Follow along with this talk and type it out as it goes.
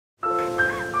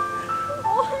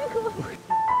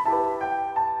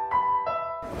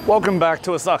Welcome back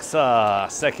to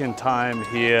Asakusa. Second time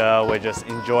here. We're just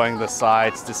enjoying the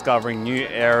sights, discovering new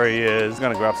areas.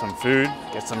 Gonna grab some food,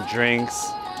 get some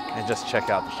drinks, and just check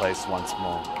out the place once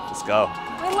more. Let's go.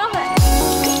 We love it.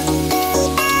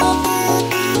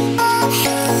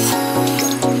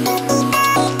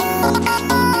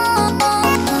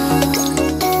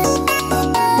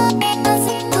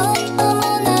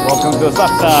 Welcome to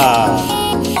Asakusa.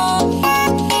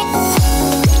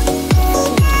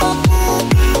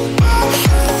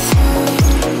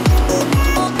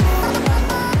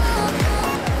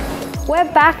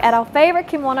 We're back at our favorite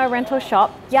kimono rental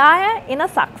shop, Yaya in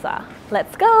Asakusa.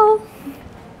 Let's go.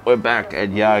 We're back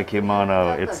at Yaya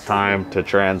Kimono. It's time to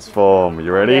transform.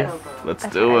 You ready? Yes. Let's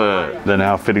do it. They're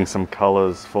now fitting some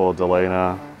colors for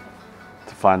Dalena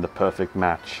to find the perfect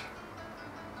match.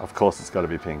 Of course, it's got to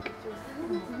be pink.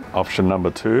 Option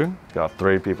number 2, got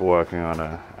 3 people working on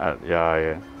it at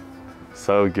Yaya.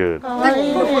 So good.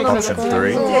 Option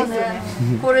 3.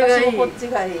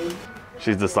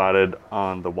 She's decided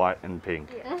on the white and pink.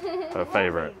 Her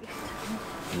favorite.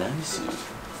 Nice.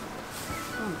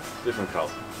 Different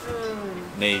color.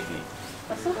 Navy.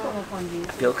 I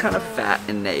feel kind of fat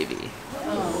in navy.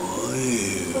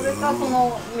 I'm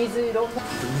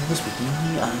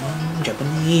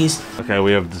Japanese. Okay,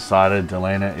 we have decided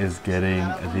Dalena is getting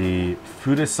the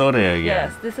Fudesore again.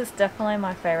 Yes, this is definitely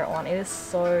my favorite one. It is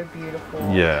so beautiful.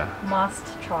 Yeah. Must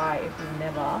try if you've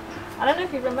never. I don't know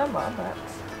if you remember, but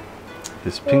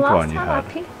This pink one you the last time had.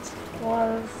 I picked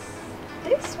was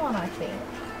this one, I think.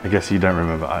 I guess you don't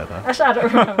remember either. Actually, I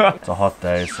don't remember. It's a hot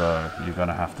day, so you're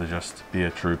gonna have to just be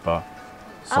a trooper,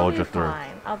 soldier through.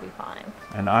 I'll be fine.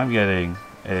 And I'm getting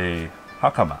a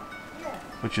hakama,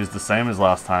 which is the same as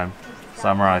last time,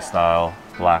 samurai style,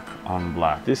 black on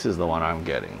black. This is the one I'm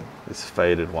getting, this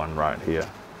faded one right here.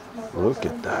 Look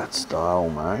at that style,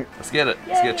 mate. Let's get it,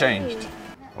 let's get changed.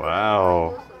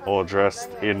 Wow, all dressed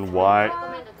in white,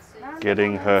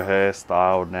 getting her hair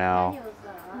styled now.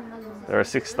 There are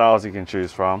 6 styles you can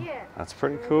choose from. That's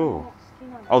pretty cool.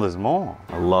 Oh, there's more.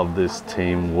 I love this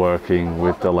team working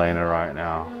with Dalena right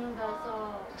now.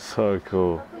 So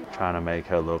cool. Trying to make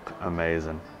her look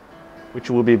amazing, which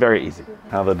will be very easy.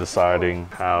 Now they're deciding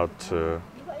how to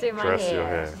dress your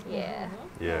hair. Yeah.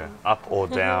 Yeah, up or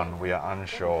down, we are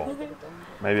unsure.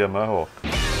 Maybe a mohawk.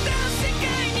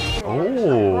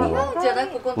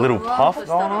 Oh, little puff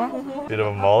going on. Bit of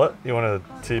a mullet. You want a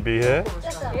TB hair?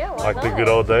 Yeah, Like the good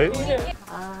old days?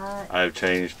 I have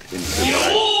changed into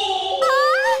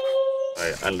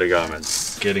my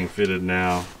undergarments. Getting fitted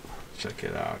now. Check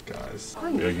it out, guys.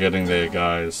 We're getting there,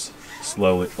 guys.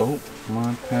 Slowly. Oh,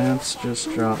 my pants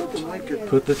just dropped.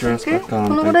 Put the dress back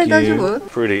on, thank you.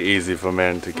 Pretty easy for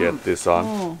men to get this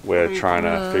on. We're trying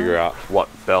to figure out what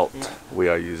belt we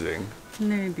are using.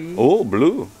 Navy. Oh,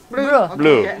 blue.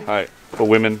 Blue. Hi. For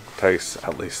women, takes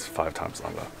at least 5 times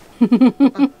longer.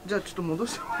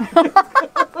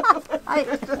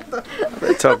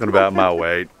 They're talking about my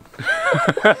weight.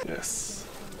 Yes.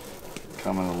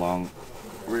 Coming along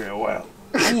real well.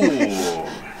 Ooh.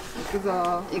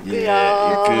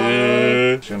 Yeah,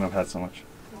 good. Shouldn't have had so much.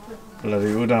 Bloody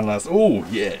udon last. Oh,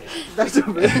 yeah.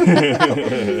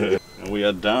 And we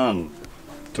are done.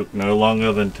 Took no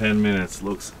longer than 10 minutes.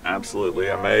 Looks absolutely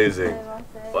amazing.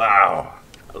 Wow.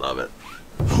 I love it.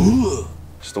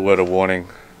 Just a word of warning.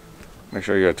 Make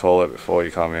sure you go to the toilet before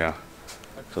you come here.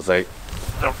 Because they...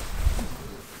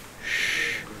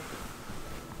 Shh.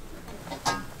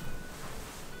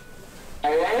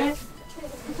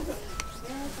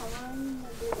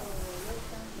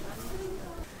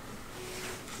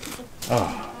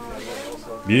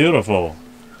 Oh. Beautiful.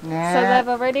 So they've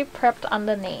already prepped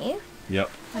underneath. Yep.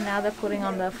 And now they're putting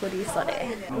on the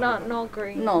fudisore. No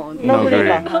green. No green. No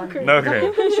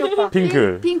green.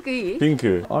 green. Pink.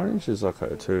 Pink. Orange is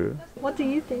okay too. What do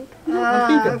you think?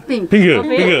 Pink. Pink.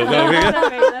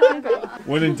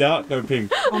 When in doubt, go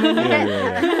pink.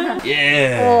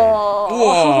 Yeah.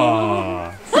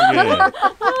 Whoa. Yeah.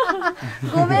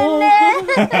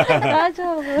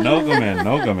 No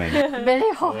comment.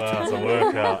 Very hot. Wow, it's a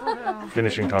workout.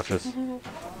 Finishing touches.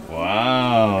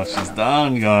 Wow, she's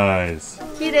done, guys.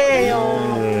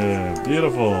 Yeah,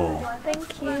 beautiful.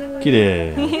 Thank you.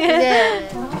 Kirei.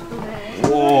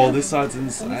 Whoa, this side's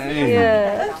insane.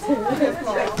 Yeah.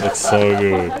 It's so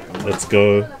good. Let's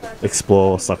go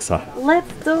explore Asakusa.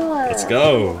 Let's do it. Let's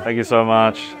go. Thank you so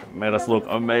much. Made us look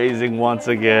amazing once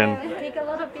again. Take a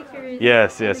lot of pictures.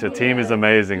 Yes, your team is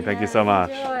amazing. Thank you so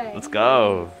much. Let's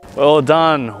go. We're all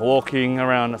done walking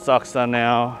around Asakusa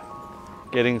now,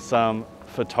 getting some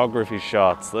photography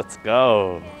shots. Let's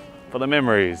go. for the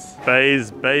memories. Faye's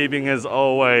bathing as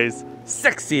always.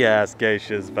 Sexy ass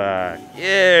geisha's back.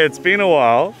 Yeah, it's been a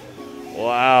while.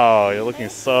 Wow, you're looking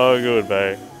so good,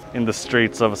 babe. In the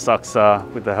streets of Asakusa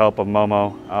with the help of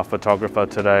Momo, our photographer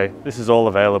today. This is all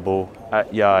available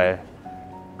at Janai.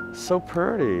 So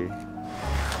pretty.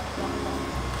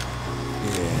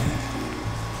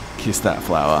 Yeah. Kiss that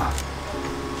flower.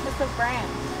 It's a branch.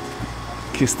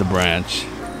 Kiss the branch.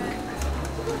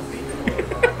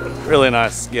 Really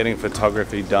nice getting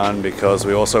photography done because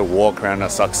we also walk around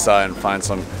Asakusa and find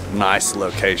some nice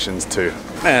locations too.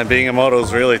 Man, being a model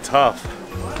is really tough.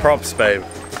 Props, babe,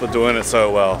 for doing it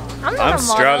so well. I'm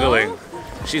struggling.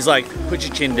 She's like, put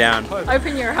your chin down.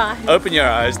 Open your eyes. Open your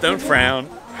eyes, don't frown.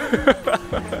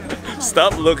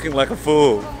 Stop looking like a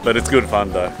fool. But it's good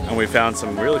fun though. And we found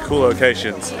some really cool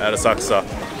locations at Asakusa.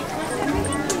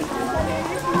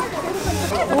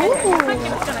 Ooh,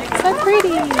 so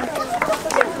pretty.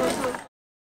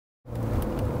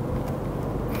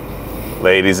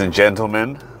 Ladies and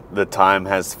gentlemen, the time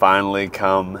has finally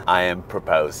come. I am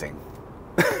proposing.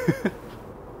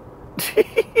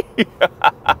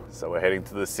 So we're heading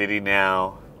to the city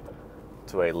now,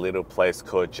 to a little place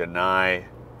called Janai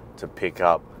to pick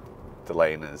up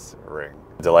Dalena's ring.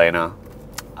 Dalena,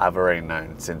 I've already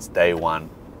known since day one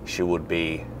she would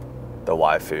be the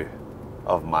waifu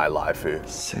of my lifeu.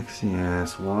 Sexy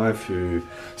ass waifu.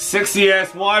 Sexy ass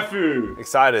waifu!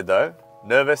 Excited though.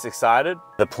 Nervous, excited.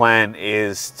 The plan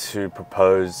is to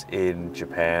propose in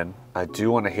Japan. I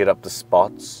do want to hit up the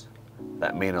spots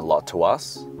that mean a lot to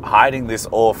us. Hiding this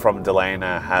all from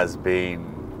Dalena has been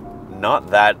not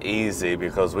that easy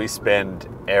because we spend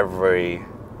every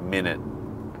minute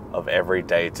of every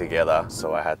day together.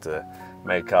 So I had to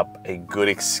make up a good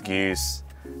excuse.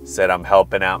 Said I'm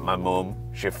helping out my mum.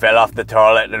 She fell off the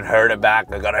toilet and hurt her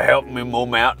back. I gotta help my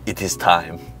mum out. It is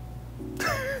time.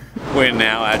 We're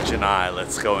now at Janai.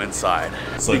 Let's go inside.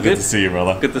 So good to see you,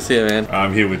 brother. Good to see you, man.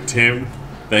 I'm here with Tim.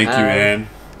 Thank you, man.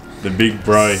 The big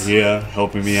bro here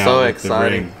helping me out with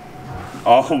exciting. the ring.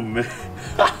 Oh, man.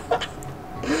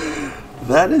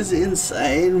 That is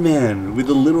insane, man. With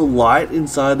a little light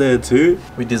inside there too.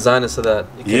 We designed it so that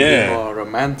it can be more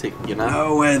romantic, you know?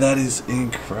 No way, that is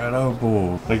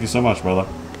incredible. Thank you so much, brother.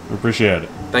 We appreciate it.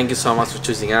 Thank you so much for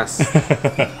choosing us.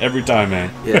 Every time,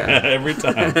 man. Yeah. Every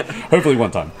time. Hopefully one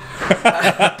time.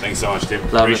 Thanks so much, Tim.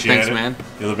 Love appreciate it. Thanks, it. man.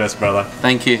 You're the best, brother.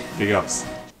 Thank you. Big ups.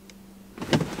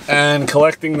 And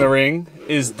collecting the ring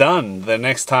is done. The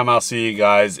next time I'll see you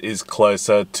guys is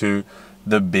closer to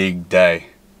the big day.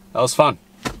 That was fun.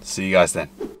 See you guys then.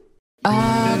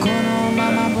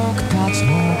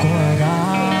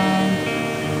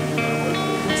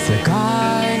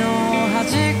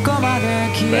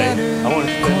 Babe, I want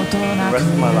to spend the rest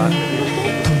of my life with you.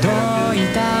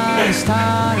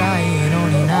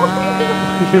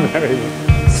 You married me.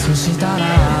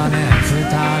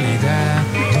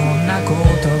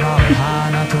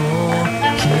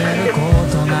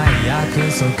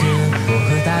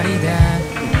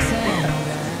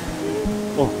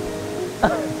 Oh.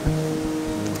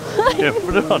 Yeah,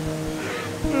 put it on.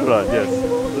 Put it on, yes.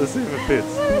 Let's see if it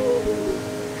fits.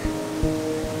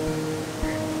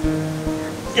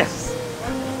 Yes!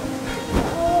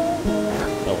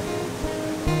 Oh.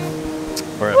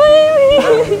 Forever.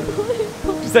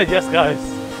 She said yes, guys.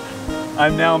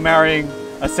 I'm now marrying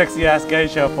a sexy ass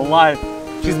geisha for life.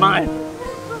 She's mine.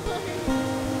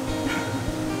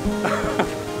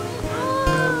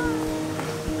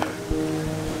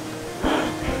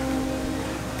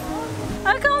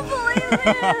 I can't believe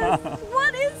this!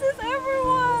 What is this,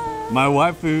 everyone? My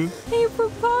waifu. He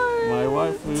proposed. My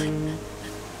waifu.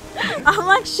 I'm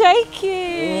like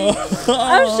shaking.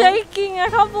 I'm shaking. I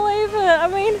can't believe it. I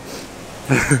mean,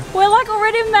 we're like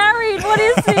already married. What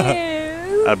is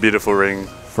this? A beautiful ring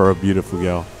for a beautiful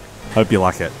girl. Hope you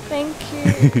like it. Thank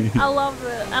you. I love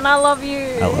it. And I love you.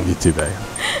 I love you too, babe.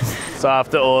 So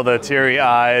after all the teary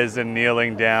eyes and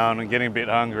kneeling down and getting a bit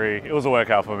hungry, it was a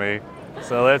workout for me.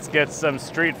 So let's get some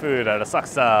street food at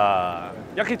Asakusa.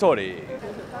 Yakitori.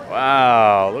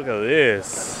 Wow, look at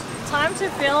this. Time to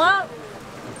fill up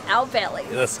our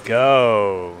bellies. Let's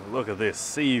go. Look at this,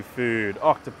 seafood,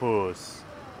 octopus.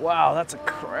 Wow, that's a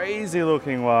crazy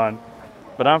looking one.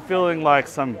 But I'm feeling like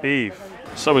some beef.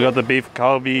 So we got the beef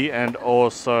kalbi and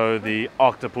also the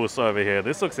octopus over here.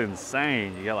 This looks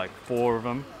insane. You get like 4 of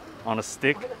them on a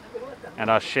stick. And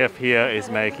our chef here is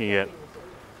making it.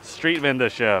 Street vendor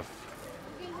chef.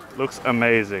 Looks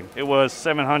amazing. It was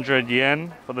 700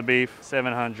 yen for the beef,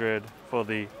 700 for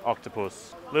the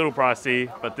octopus. Little pricey,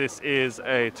 but this is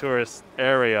a tourist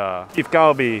area. Beef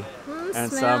kalbi and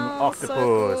some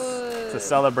octopus to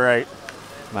celebrate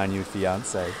my new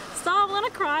fiance. Stop, I'm gonna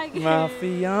crying. My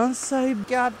fiance,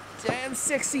 goddamn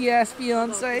sexy ass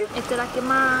fiance.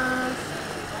 Itadakimasu.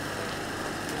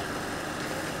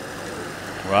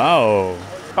 Wow.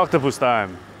 Octopus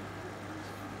time.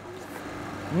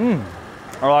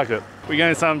 I like it. We're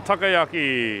getting some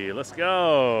takoyaki. Let's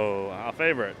go. Our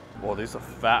favorite. Oh, these are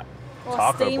fat Or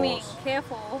taco steaming. balls.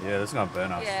 Careful. Yeah, this is gonna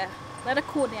burn us. Yeah. Let it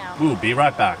cool down. We'll be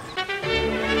right back.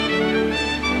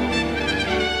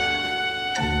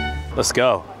 Let's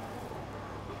go.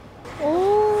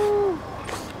 Ooh.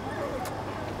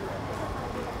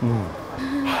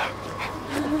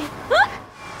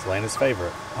 It's Lena's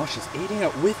favorite. Oh, she's eating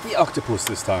it with the octopus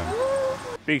this time.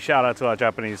 Big shout out to our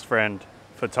Japanese friend,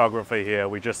 photographer here.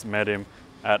 We just met him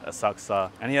at Asakusa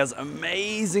and he has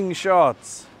amazing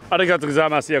shots. Arigatou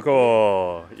gozaimasu,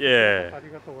 Yoko. Yeah.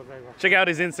 Check out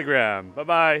his Instagram.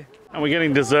 Bye-bye. And we're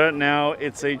getting dessert now.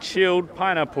 It's a chilled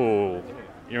pineapple.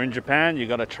 You're in Japan, you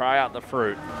gotta try out the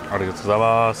fruit. Arigatou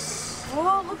gozaimasu.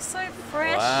 Oh, it looks so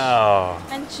fresh Wow.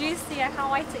 and juicy. I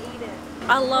can't wait to eat it.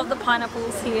 I love the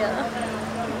pineapples here.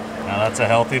 Now that's a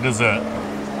healthy dessert.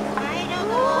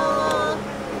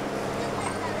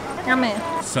 Yummy.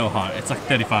 So hot. It's like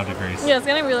 35 degrees. Yeah, it's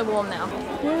getting really warm now.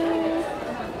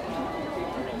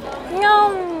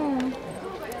 Yum!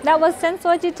 That was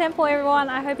Sensoji Temple, everyone.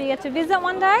 I hope you get to visit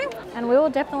one day, and we will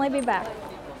definitely be back.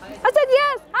 I said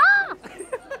yes! Ah!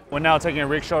 We're now taking a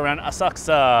rickshaw around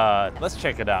Asakusa. Let's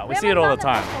check it out. We see it all the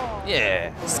time.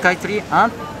 Yeah. Skytree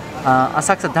and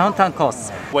Asakusa downtown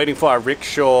course. Waiting for our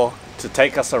rickshaw to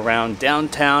take us around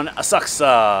downtown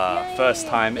Asakusa. Yay. First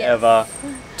time Yes. ever.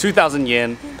 2,000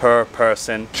 yen per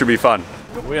person. Should be fun.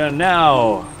 We are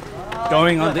now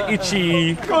going on the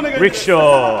Ichi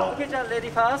rickshaw. Lady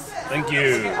first. Thank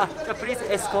you. Please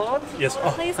escort. Yes.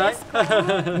 Oh, Please,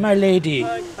 my lady.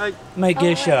 My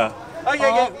geisha. Oh,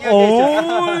 yeah.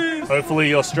 Oh. Hopefully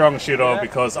you're strong, Shiro,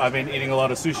 because I've been eating a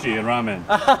lot of sushi and ramen.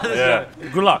 Yeah.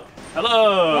 Good luck.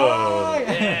 Hello.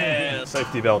 Yeah.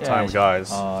 Safety belt time,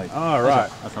 guys. All right.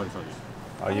 Sorry.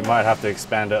 Oh, you might have to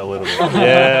expand it a little bit.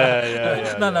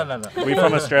 Yeah. No. We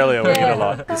from Australia, we eat a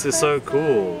lot. This is so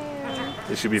cool.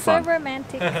 This should be so fun.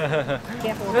 romantic.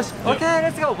 Careful. Okay,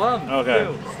 let's go. 1, Okay.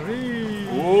 2, 3.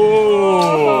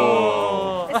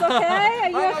 Whoa. It's okay? Are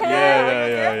you okay?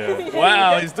 Yeah.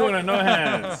 Wow, he's doing it no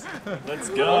hands. Let's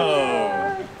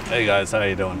go. Hey guys, how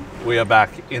you doing? We are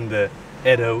back in the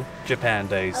Edo, Japan I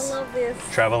days. love this.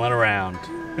 Traveling around.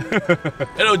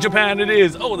 Edo, Japan it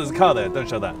is. Oh, there's a car there. Don't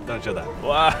show that.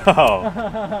 Wow.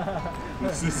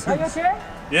 This is, Are you okay?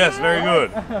 yes, very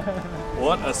good.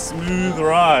 What a smooth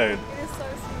ride. It is so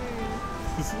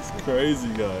smooth. This is crazy,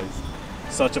 guys.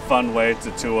 Such a fun way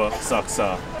to tour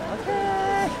Asakusa.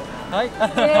 Hi.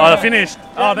 Oh, finished.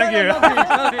 Oh, thank you.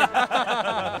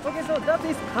 Okay, so that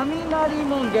is Kaminari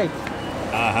Gate.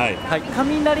 Hi.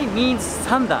 Kaminari means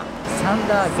thunder.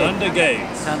 Thunder gate. Thunder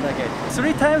Gates. Thunder gate.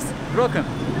 3 times broken.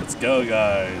 Let's go,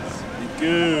 guys.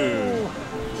 Good.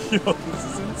 Yo, this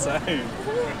is insane.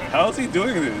 How is he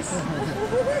doing this? I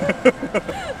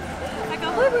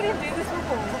can't believe we didn't do this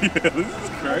before. Yeah, this is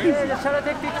crazy. Shall I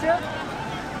take picture?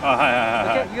 Oh,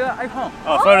 hi. Okay, your iPhone.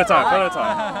 Oh, photo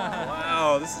time.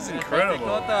 Wow, this is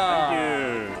incredible. Thank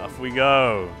you. Off we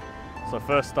go. So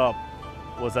first stop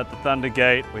was at the Thunder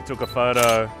Gate. We took a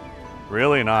photo.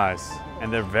 Really nice.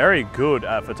 And they're very good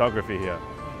at photography here.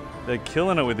 They're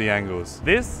killing it with the angles.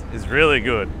 This is really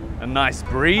good. A nice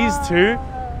breeze too.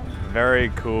 Very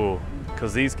cool.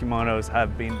 Because these kimonos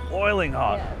have been boiling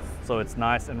hot. Yes. So it's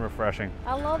nice and refreshing.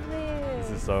 I love this.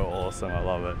 This is so awesome. I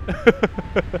love it.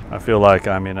 I feel like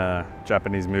I'm in a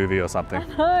Japanese movie or something.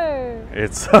 No.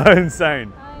 It's so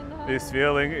insane. I know. This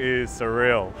feeling is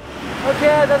surreal.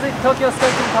 Okay, that's it. Tokyo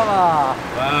Sky Tower.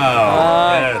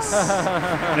 Wow. Yes.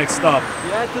 Next stop,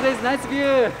 Yeah, today's nice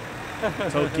view.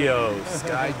 Tokyo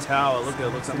Sky Tower. Look, it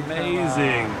looks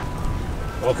amazing.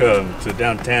 Welcome to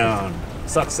downtown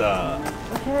Asakusa.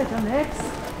 Okay, the next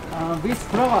this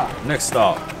flower. Next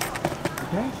stop.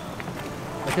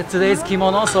 Okay, today's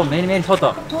kimono, so many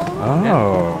photo.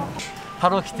 Oh.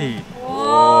 Hello Kitty.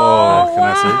 Oh, can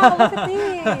I see? Wow, look at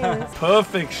this.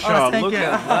 Perfect shot. thank Look you.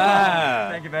 at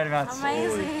that. Thank you very much.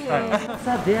 Amazing.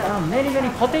 So there are many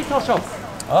potato shops.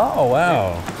 Oh,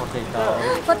 wow. Potato.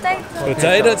 Potato.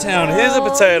 Potato Town. Here's a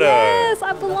potato. Yes,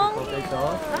 I belong here.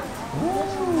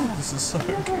 This is so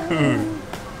good.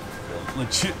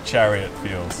 Legit chariot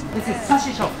feels. This is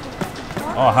sushi shop.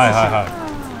 Oh, hi.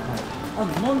 And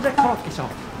Monja Korokke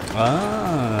shop.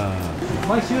 Ah.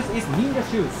 My shoes is ninja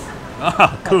shoes.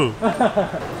 Ah, cool.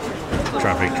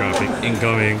 Traffic,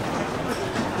 incoming.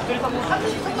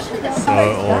 So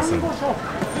awesome.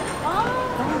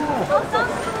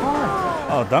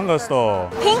 Oh, dango store.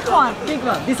 Pink one. Pink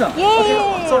one, this one. Yeah.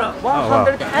 Okay, so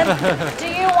 100. And do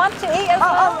you want to eat as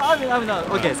well? I'm not.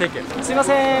 Okay, thank you. すいま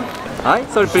せん。はい、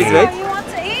sorry, please wait. You want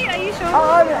to eat? Are you sure?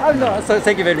 I'm not. So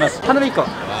thank you very much. 花見1個。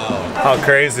 How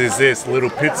crazy is this? Little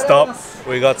pit stop.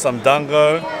 We got some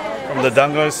dango from the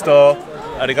dango store.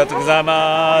 Arigatou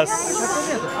gozaimasu.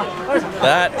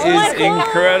 That is God.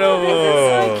 incredible.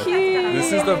 So cute.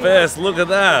 This is the best. Look at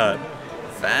that.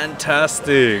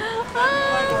 Fantastic.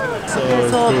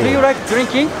 So do you like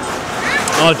drinking?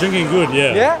 Oh, drinking good,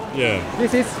 yeah. Yeah? Yeah.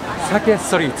 This is sake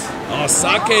street. Oh,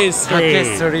 sake street.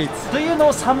 Sake street. Do you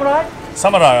know samurai?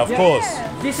 Samurai, of course.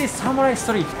 This is samurai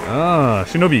street. Ah,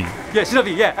 shinobi. Yeah,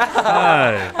 shinobi. Yeah.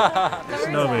 Hi.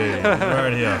 Shinobi.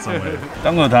 Right here somewhere.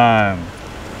 Dango time.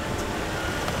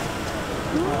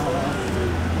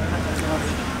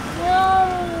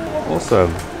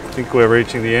 Awesome. I think we're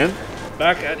reaching the end.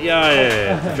 Back at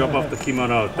Yae to drop off the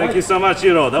kimono. Thank you so much,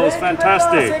 Hiro. That was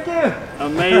fantastic. Thank you.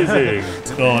 Amazing.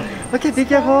 Scott. Okay, be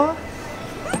careful.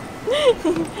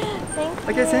 Thank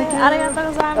Okay, thank you. ありがとう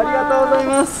ございます。ありがとうござい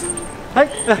ます。はい。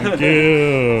 Thank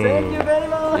you. Thank you very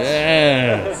much.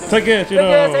 Yes. Take care, Chino.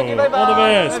 Thank you. Bye-bye. All the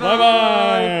best. Bye-bye.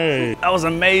 Bye-bye. That was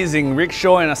amazing.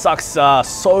 Rickshaw in Asakusa.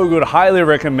 So good. Highly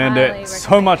recommend it.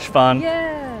 So much fun.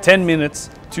 Yeah. 10 minutes.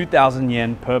 2,000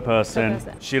 yen per person. Per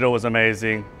person. Shiro was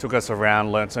amazing. Took us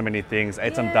around, learned so many things,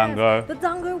 ate some Yes. dango. The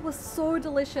dango was so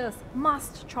delicious.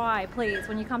 Must try, please,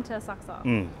 when you come to Asakusa.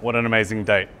 What an amazing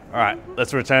date. All right,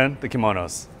 let's return the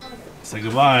kimonos. Say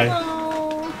goodbye.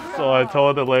 Oh. So I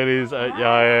told the ladies at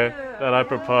Yae that I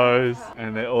proposed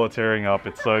and they're all tearing up.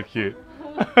 It's so cute.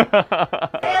 Bye-bye.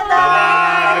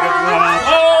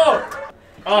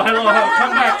 Oh, hello.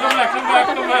 Come back.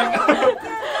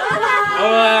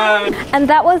 And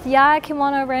that was Ya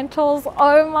Kimono Rentals.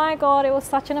 Oh my god, it was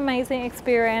such an amazing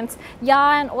experience.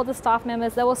 Ya and all the staff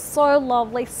members, they were so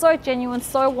lovely, so genuine,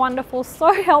 so wonderful,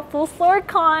 so helpful, so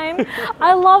kind.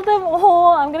 I love them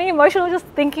all. I'm getting emotional just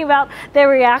thinking about their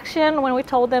reaction when we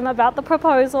told them about the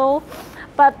proposal.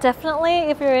 But definitely,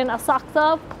 if you're in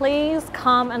Asakusa, please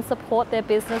come and support their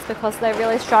business because they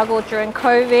really struggled during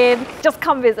COVID. Just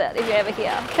come visit if you're ever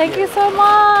here. Thank you so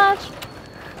much.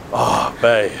 Oh,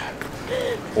 babe.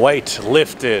 Weight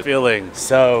lifted, feeling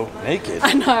so naked.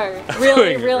 I know,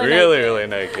 really really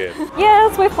naked.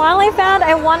 Yes, we finally found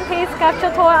a one-piece capture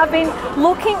toy. I've been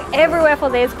looking everywhere for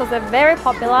these because they're very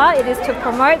popular. It is to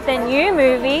promote their new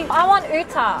movie. I want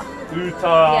Uta.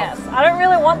 Uta. Yes, I don't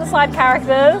really want the side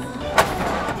characters.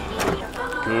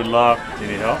 Good luck. Do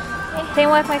you need help?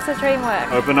 Teamwork makes the dream work.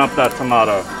 Open up that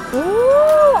tomato.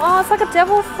 Ooh, oh, it's like a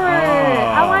devil fruit.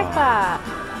 I like that.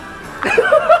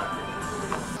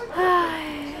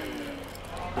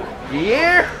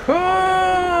 Yahoo!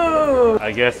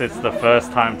 I guess it's the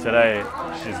first time today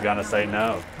she's gonna say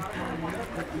no.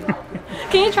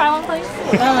 Can you try one, please?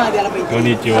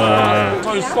 Konnichiwa.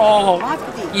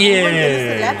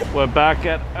 Yeah. We're back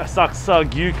at Asakusa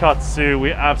Gyukatsu.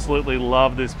 We absolutely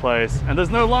love this place. And there's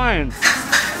no lines.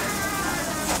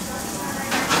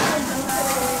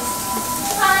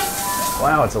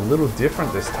 Wow, it's a little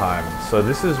different this time. So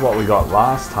this is what we got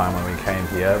last time when we came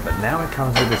here, but now it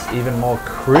comes with this even more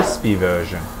crispy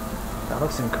version. That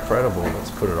looks incredible.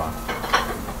 Let's put it on.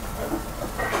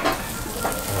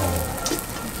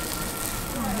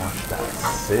 Watch that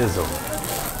sizzle.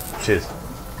 Cheers.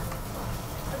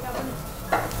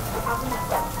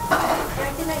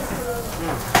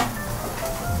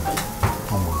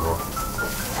 Oh my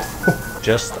god.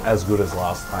 Just as good as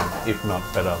last time, if not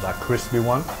better. That crispy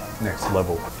one, next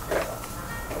level.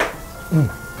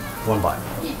 One bite.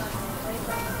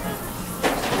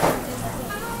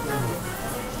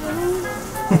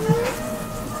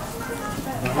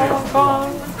 Oh my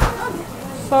god,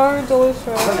 so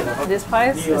delicious. This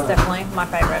place is definitely my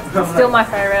favorite. Still my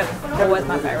favorite, always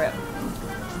my favorite.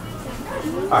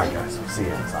 Alright guys, we'll see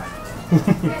you inside.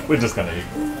 We're just gonna eat.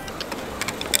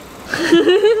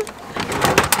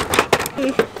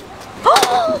 You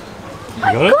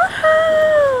got it?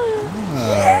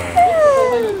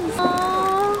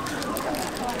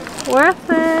 Worth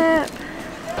it.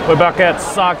 We're back at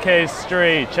Sake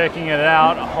Street, checking it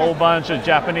out. A whole bunch of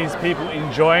Japanese people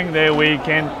enjoying their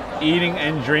weekend, eating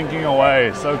and drinking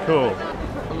away. So cool.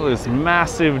 Look at this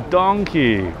massive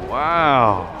donkey.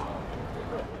 Wow.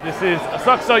 This is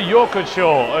Asakusa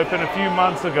Yokocho, opened a few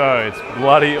months ago. It's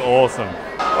bloody awesome.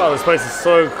 Wow, this place is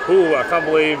so cool. I can't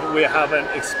believe we haven't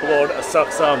explored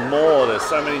Asakusa more. There's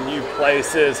so many new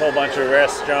places, whole bunch of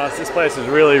restaurants. This place is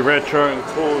really retro and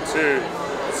cool too.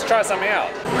 Let's try something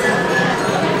out.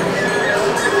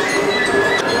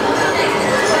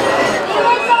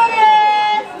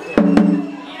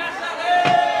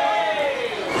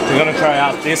 gotta try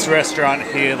out this restaurant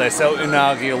here. They sell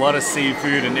unagi, a lot of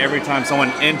seafood, and every time someone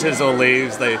enters or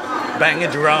leaves, they bang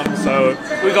a drum, so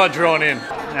we got drawn in.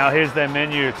 Now here's their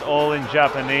menu. It's all in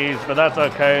Japanese, but that's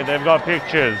okay. They've got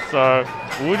pictures, so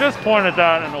we'll just point it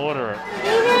out and order it.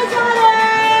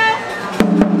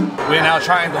 We're now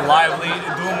trying the lively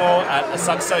dumo at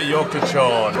Asakusa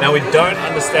Yokocho. Now we don't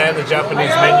understand the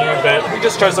Japanese menu, but we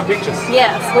just show some pictures.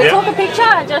 Yes, we took a picture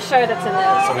and just showed it to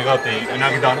them. So we got the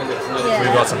unagi don,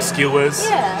 we've got some skewers,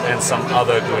 and some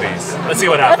other goodies. Let's see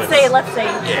what happens. Let's see.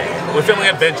 Yeah, we're feeling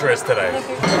adventurous today.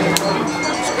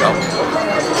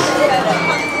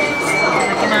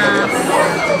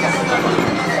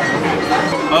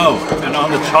 Oh, and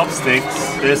on the chopsticks,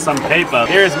 there's some paper.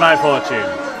 Here's my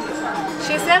fortune.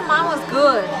 She said mine was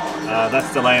good.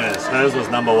 That's Dalena's. Hers was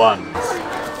number 1.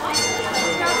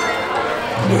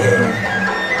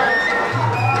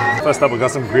 First up, we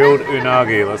got some grilled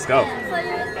unagi. Let's go.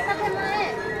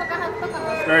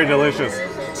 Very delicious.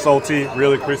 Salty,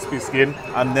 really crispy skin.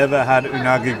 I've never had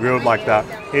unagi grilled like that.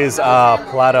 Here's a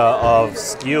platter of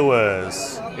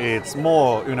skewers. It's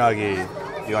more unagi.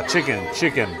 You got chicken.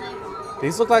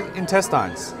 These look like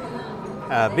intestines.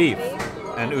 Beef.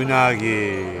 And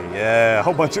unagi. Yeah, a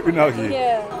whole bunch of unagi.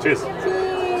 Yeah. Cheers.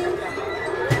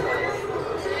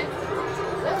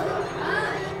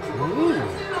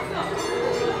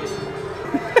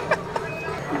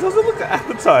 It doesn't look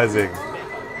appetizing.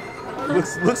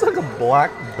 Looks like a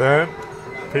black burnt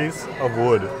piece of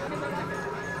wood.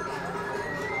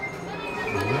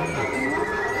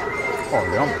 Oh,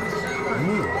 yum.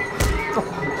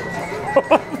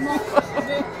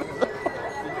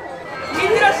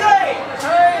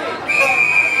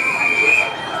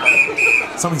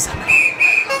 Somebody's happening.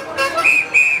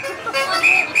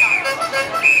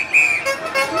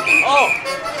 Oh!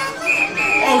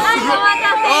 Oh,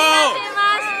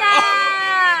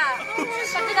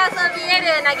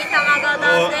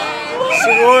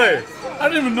 sugoi! I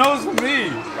didn't even know it was for me.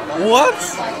 What?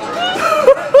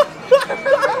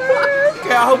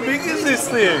 Okay, how big is this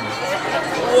thing?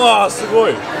 Wow,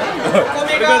 sugoi!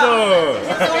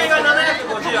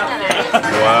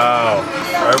 Wow,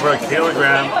 over a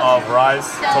kilogram of rice,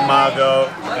 tamago,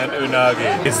 and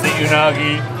unagi. It's the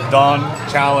unagi don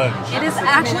challenge. It is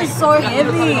actually so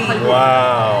heavy.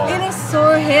 Wow. It is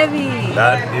so heavy.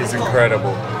 That is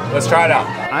incredible. Let's try it out.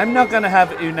 I'm not gonna have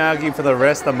unagi for the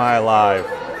rest of my life.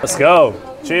 Let's go.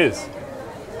 Cheers.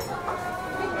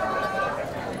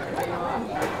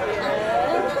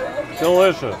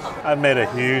 Delicious. I've made a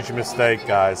huge mistake,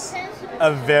 guys.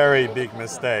 A very big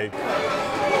mistake.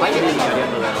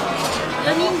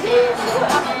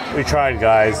 We tried,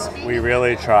 guys. We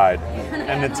really tried.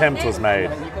 An attempt was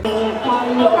made.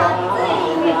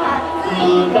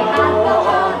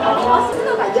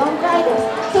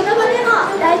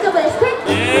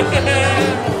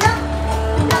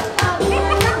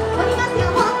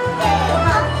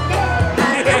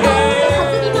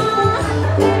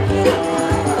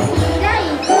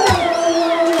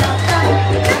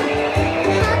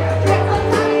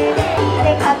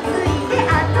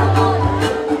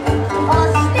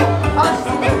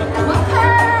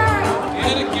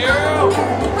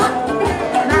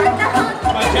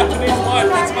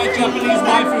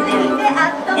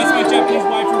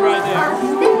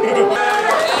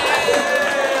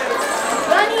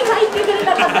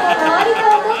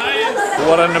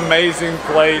 What an amazing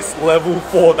place, level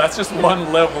 4. That's just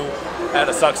one level at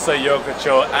Asakusa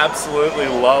Yokocho. Absolutely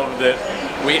loved it.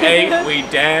 We ate, we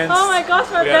danced. Oh my gosh,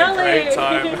 my we had belly. a great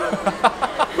time.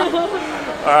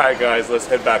 Alright guys, let's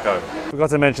head back home. Forgot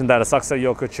to mention that Asakusa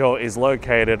Yokocho is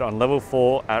located on level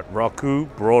 4 at Roku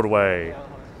Broadway,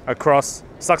 across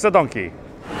Asakusa Donki.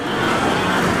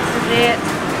 This is it.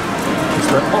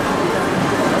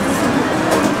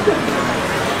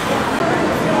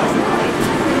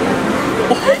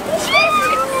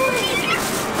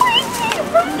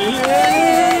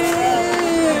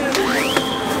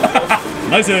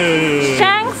 Nice.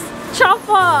 Shanks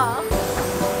chopper.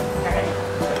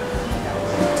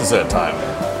 Dessert time.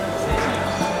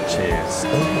 Cheers.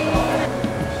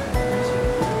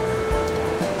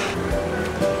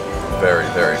 Very,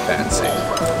 very fancy.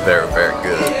 Very, very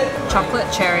good.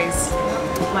 Chocolate cherries,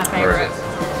 my favorite.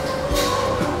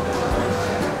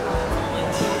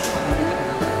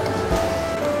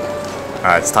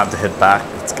 Alright, it's time to head back.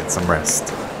 Let's get some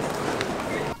rest.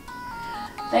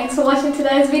 Thanks for watching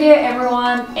today's video,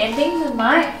 everyone. Ending the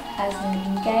night as an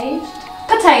engaged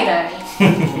potato.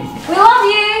 We love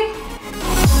you.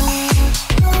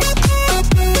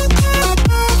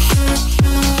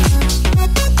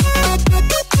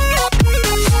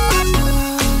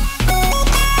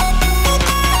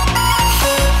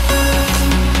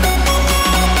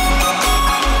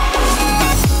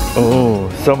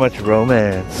 So much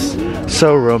romance.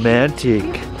 So romantic.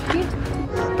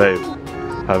 Babe,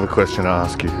 I have a question to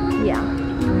ask you. Yeah.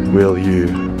 Will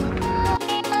you